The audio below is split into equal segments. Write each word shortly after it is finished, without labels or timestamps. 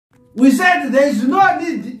We said there is no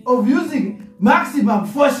need of using maximum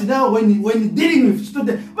force now when dealing with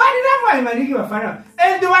students. But never and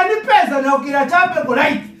the one person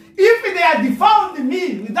right. If they have found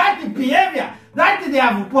me with that behavior that they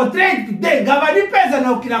have portrayed today, Gavani person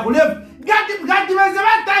I'm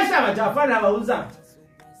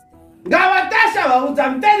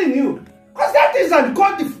telling you, because that is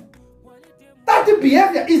uncalled for. That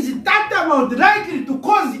behavior is that amount likely to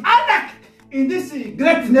cause anarchy in this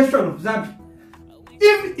great nation of Zambia.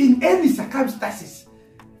 If in any circumstances,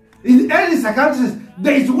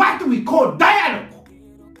 there is what we call dialogue.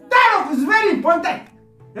 Dialogue is very important.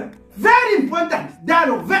 Very important.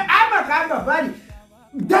 Dialogue.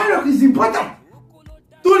 Dialogue is important.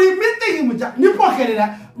 To the meeting,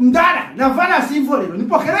 Nipokerera, Mdara, Navala Sivore,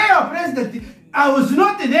 Nipokerera president, I was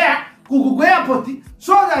not there, Kukukwea,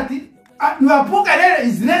 so that Nuapokerera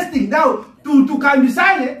is resting now to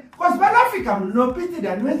Kambisane. Because Pan Africa no pity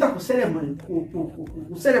that went to ceremony.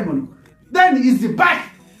 Then he's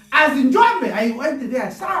back. As in Njombe, I went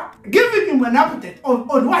there, sir, giving him an appetite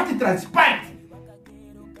on what it transpired.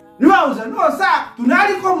 No, sir,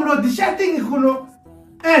 tunali komuno disheting kuno.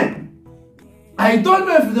 I don't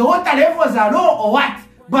know if the water levels are low or what,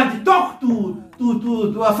 but talk to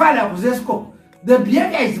a father Kuzesko. The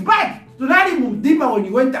behavior is bad. Tunali mudima when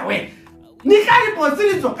you went away. Nikali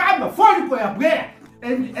posili to kamba, phone ko ya bwera.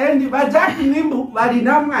 And bajaki nimbu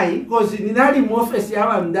balinamai because ninali mu office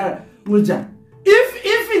ya mdara muja.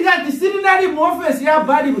 If in that sinali mu office ya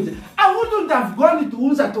bali muja, I wouldn't have gone to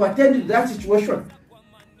UNZA to attend to that situation.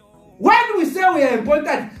 When we say we are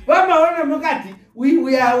important, we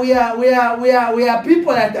are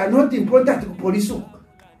people that are not important to police.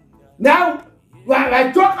 Now,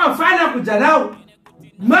 I talk of Fana Kuja now.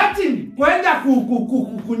 Martin, kwenda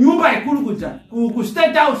kunyumba ikulu kuja, ku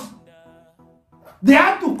State House. They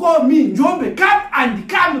had to call me, Njombe,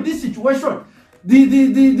 come to this situation.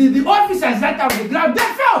 The officers that are on the ground, they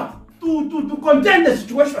failed to contain the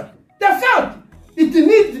situation. They failed. It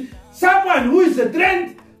needs someone who is a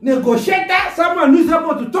trained negotiator, someone who is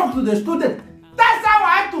able to talk to the student. That's how I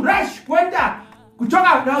had to rush. Kwenda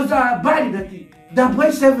kuchoka nauza bali that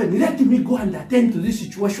boy 7 let me go and attend to this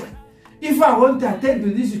situation. If I want to attend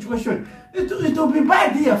to this situation, it will be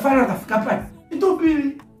bad here. It will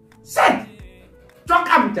be sad.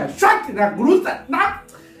 Shot na gruta na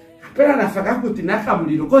pera nafaka kutinaka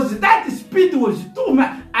muliro because that speed was too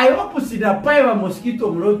much. I opposite a paiva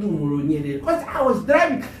mosquito mrotu mulonyere because I was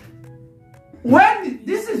driving. When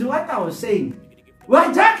this is what I was saying,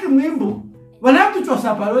 wajaki mwimbu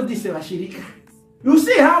wanatuchosa parodi se washirika. You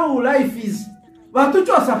see how life is.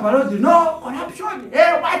 Watuchosa parodi no corruption.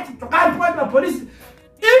 What to can't point the police.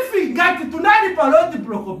 If we got to nani parodi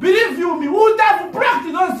block, believe you me, would have blocked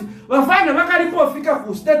those. Wafanya wakalipo fika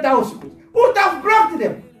ku State House. Would have blocked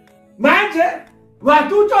them. Manje,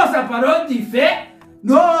 watuchosa parodi fe.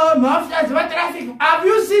 No, officers, what traffic? Have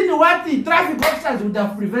you seen what the traffic officers would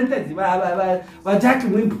have prevented by Jack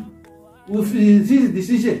Wimp with this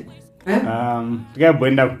decision?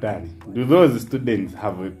 Do those students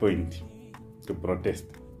have a point to protest?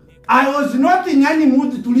 I was not in any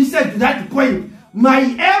mood to listen to that point. My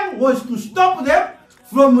aim was to stop them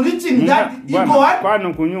from reaching that equal.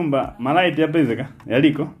 Kwano kunyumba, malaiti ya pezeka,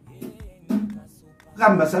 yaliko?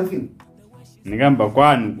 Kamba something. Nigamba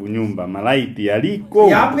kwanu kunyumba, malaiti yaliko?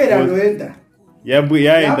 Yapwela noenda.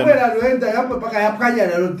 Yapwela noenda, yapaka yapkanya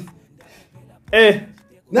na rodi.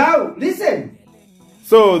 Now, listen.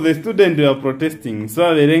 So, the students were protesting.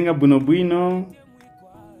 So, they renga buno.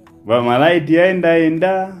 Malaiti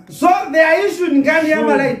enda. So, they are issuing Ngani ya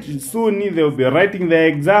malaiti. Soon, they will be writing their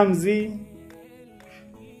exams.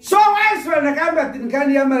 So, why is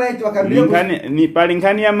Ngani ya malaiti wakambia? Ni pali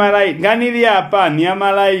Ngani ya malaiti. Ngani li hapa ni ya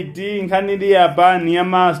malaiti. Ngani li hapa ni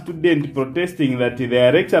ya student protesting that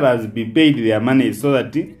their lecturers be paid their money so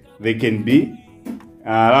that they can be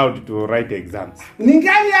allowed to write exams.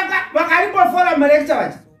 Ngani ya wakalipo for my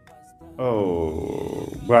lecturers. Oh,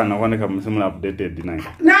 Bwana wana kama sema updated tonight.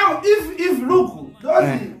 Now, if look,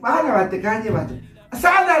 those bana watekanye watu.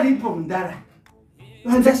 Sana lipo mdara.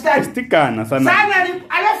 You understand? Stikana sana. Sana lipo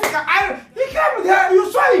alafika he came there,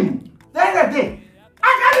 you saw him the other day.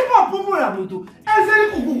 Akalipo pumula mtu.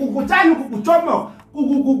 Ezeli kukutani kukuchoma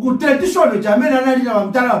kutradition jamena nani na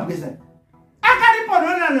mtala wa pesa. Akalipo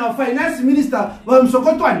nona na finance minister wa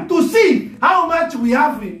Msokotwani to see how much we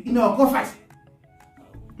have in our coffers.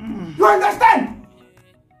 You understand?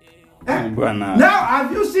 Now,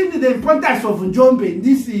 have you seen the importance of Njombe in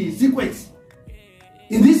this sequence?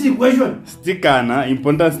 In this equation? Stikana,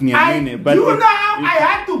 importance ni amene. But you know how I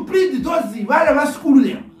had to plead those whatever school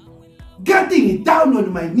there. Getting it down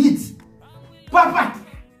on my knees. Papa,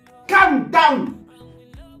 down.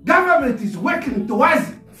 Government is working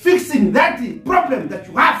towards fixing that problem that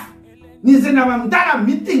you have. Nizenamamdala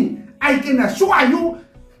meeting, I can assure you,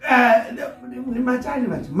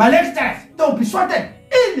 my lecturers, they'll be sorted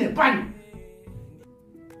in the pan.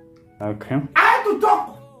 Okay. I have to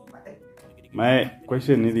talk. My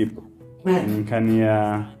question is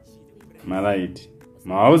nkania malaiti.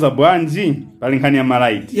 Mawauza bwanji pali nkania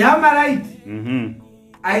malaiti. Yeah, malaiti.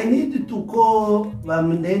 I need to call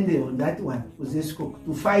Vamundende on that one,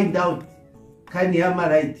 to find out Kanya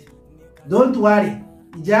malaiti. Don't worry.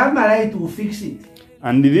 Jama will fix it.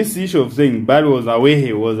 And this issue of saying Bali was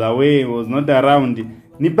away, was not around.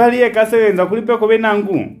 Ni Bali yekasebenza kulipe ko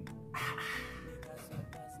benangu.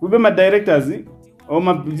 Kube ma directors or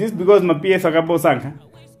just because my PS akabo sanka.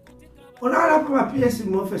 Ona hapo ma PS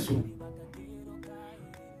mofeso.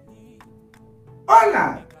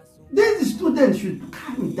 Ola, these students should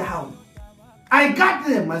calm down. I got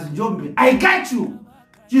them as Njombe. I got you.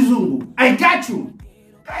 Chizungu. I got you.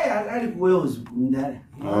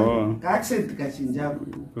 Oh. Accent kachinjabu.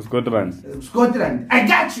 Scotland. I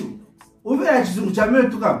got you. Uvera chizungu chamele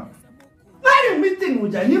tukam. Nani meeting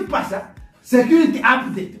mujanipasa security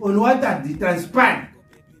update on what are the transpired.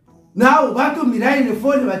 Now watu mirai the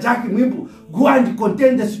phone wajaki mwimbu go and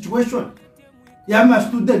contain the situation. Yama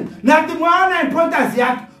student. Nati mwana importance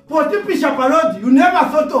yake. Potipisha parodi. You never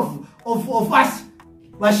thought of us.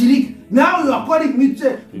 Washiriki. Now you are calling me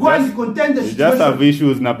to go and contain the situation. You just have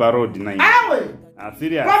issues na parodi na hiyo.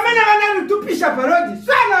 Serious. Kwa mimi wana tupisha parodi.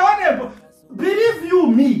 Sana one. Believe you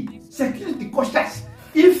me, security cautious.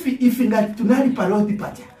 If not tunali parodi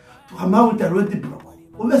pacha. To amount road block.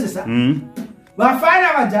 Umese sa?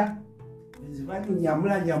 Wafanya waja. Nzivani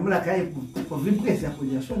nyamula kai kwa vipesi ya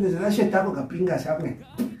kujasho nzana shetako kapinga shame.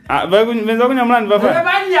 Venza kunyamula ndivafanya.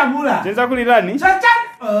 Nzivani nyamula. Chenza kulirani? Chacha.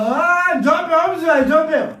 Njombe omzo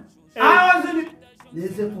Njombe.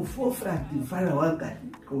 There's a forefront in Fana Wanga.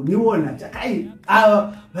 Uniona chakai.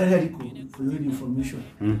 For your information.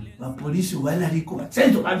 The police wanaliko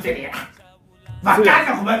send to Banferera.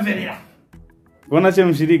 Vakana kubanferera. Wana che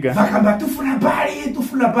mshirika. Vakamba tufuna bali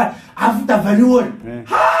after valuon.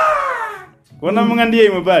 Wana mngandie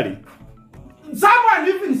imebali. Someone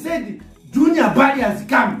even said junior bali has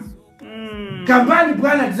come. Kambani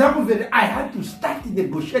Bwana Njombe, I had to start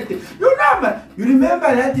negotiating. You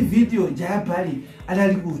remember that video Jaya Bali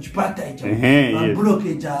analiku chipata hicho.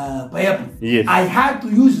 Bloke cha payapo. Yes. I had to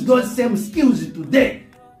use those same skills today.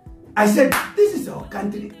 I said, this is our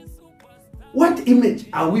country. What image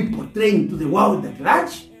are we portraying to the world at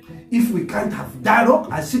large if we can't have dialogue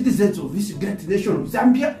as citizens of this great nation of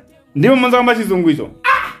Zambia? Ndimo mwanzo kamba chizungu hicho.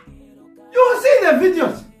 You will see the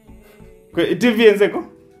videos. TV enzeko?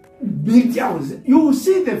 Videos. You will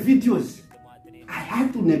see the videos. I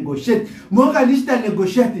had to negotiate. Moga lista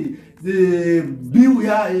negotiate the bill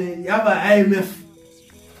IMF.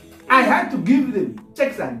 I had to give them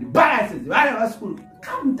checks and balances.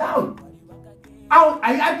 Calm down.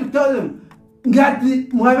 I had to tell them, ngati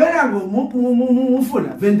mwaverango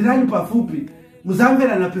mufuna vendrani pafupi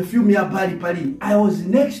muzamvera na perfume ya bali pali. I was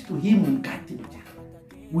next to him ngati.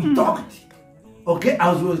 We talked. Okay,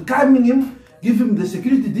 I was welcoming him, give him the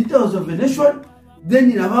security details of the nation.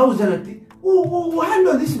 Then in about who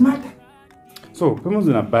handle this matter. So, kama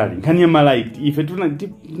zina bali, nkani ya malaiti, ife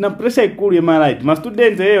tuna pressure ikulu ya malaiti. Ma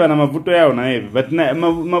students wana mavuto yao na hevi, but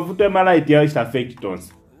mavuto ya malaiti yao ita affect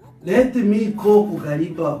tons. Let me go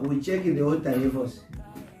kukariba, we check the water levels.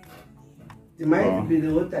 It might be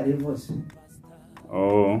the water levels.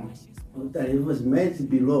 Oh. Water levels might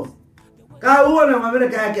be low. Ka uona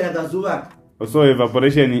mabere yake na kazuba. So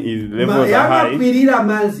evaporation is levels are high. Pirira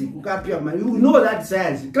manzi, kukapia man. You know that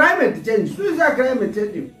science. Climate change. So is that climate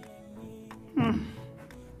change?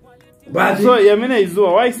 But so yamina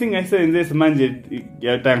izua why sing I say in this manje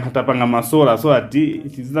yatapanga masola so ati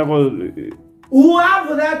it's not who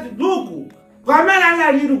have that look.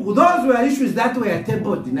 Those were issues that were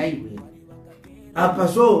tabled denied.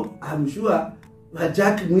 So I'm sure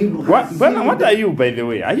Jack Mwimbu. What are you, by the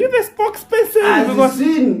way? Are you the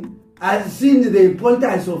spokesperson? I've seen the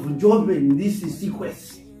importance of Njombe in this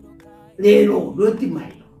sequence. No, not in my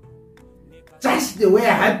law. Just the way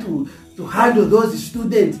I had to handle those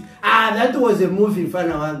students. That was a movie,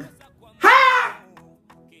 Fanawanga. Ha!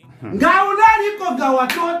 Ngaunariko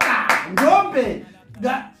gawatota. Njombe.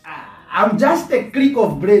 I'm just a click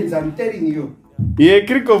of brains, I'm telling you. Yeah,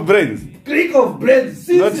 click of brains. Click of brains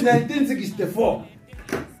since 1964.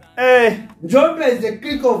 Hey. Njombe is a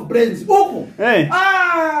click of brains. Uku. Hey.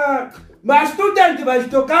 My student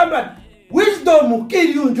Bashitokamba, wisdom will kill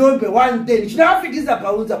you Njombe one day.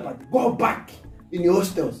 Go back in your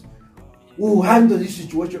hostels. who handle this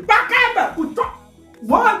situation. Bakamba kutoka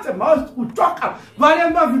once a month kutoka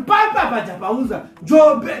valemba vipapa pachapauza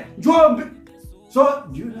Njombe. So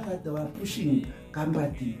do you know that they were pushing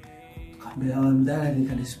Kambati Mdala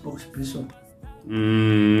like a spokesperson?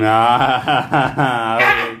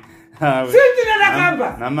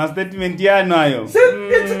 Na statement yano ayo. It's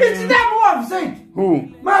them who have said. Who?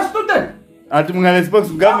 My student. Ati mngale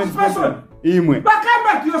spokesperson. Imwe.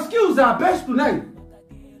 Bakamba, your skills are best tonight.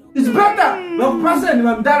 It's better. The person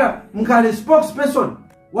Mdala mngale spokesperson.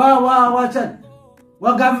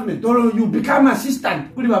 Wa government or you become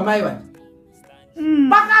assistant kuli wa maiwa.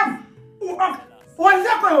 Bakamba. Why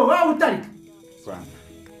utarika?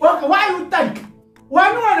 Why utarika?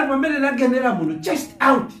 Wanu wana mwamele na genera munu chest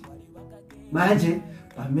out. Maje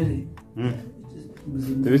pamele.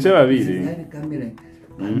 Tulicha babiri. Yani kamera.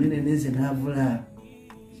 Pamele neze navula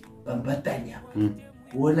pambatanya.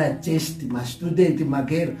 Wona chest ma student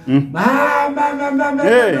magero. Mama.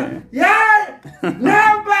 Yeah.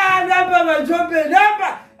 Number Njombe.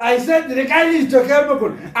 I said the guy is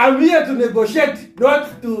talking. I'm here to negotiate,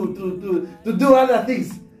 not to do other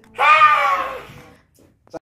things.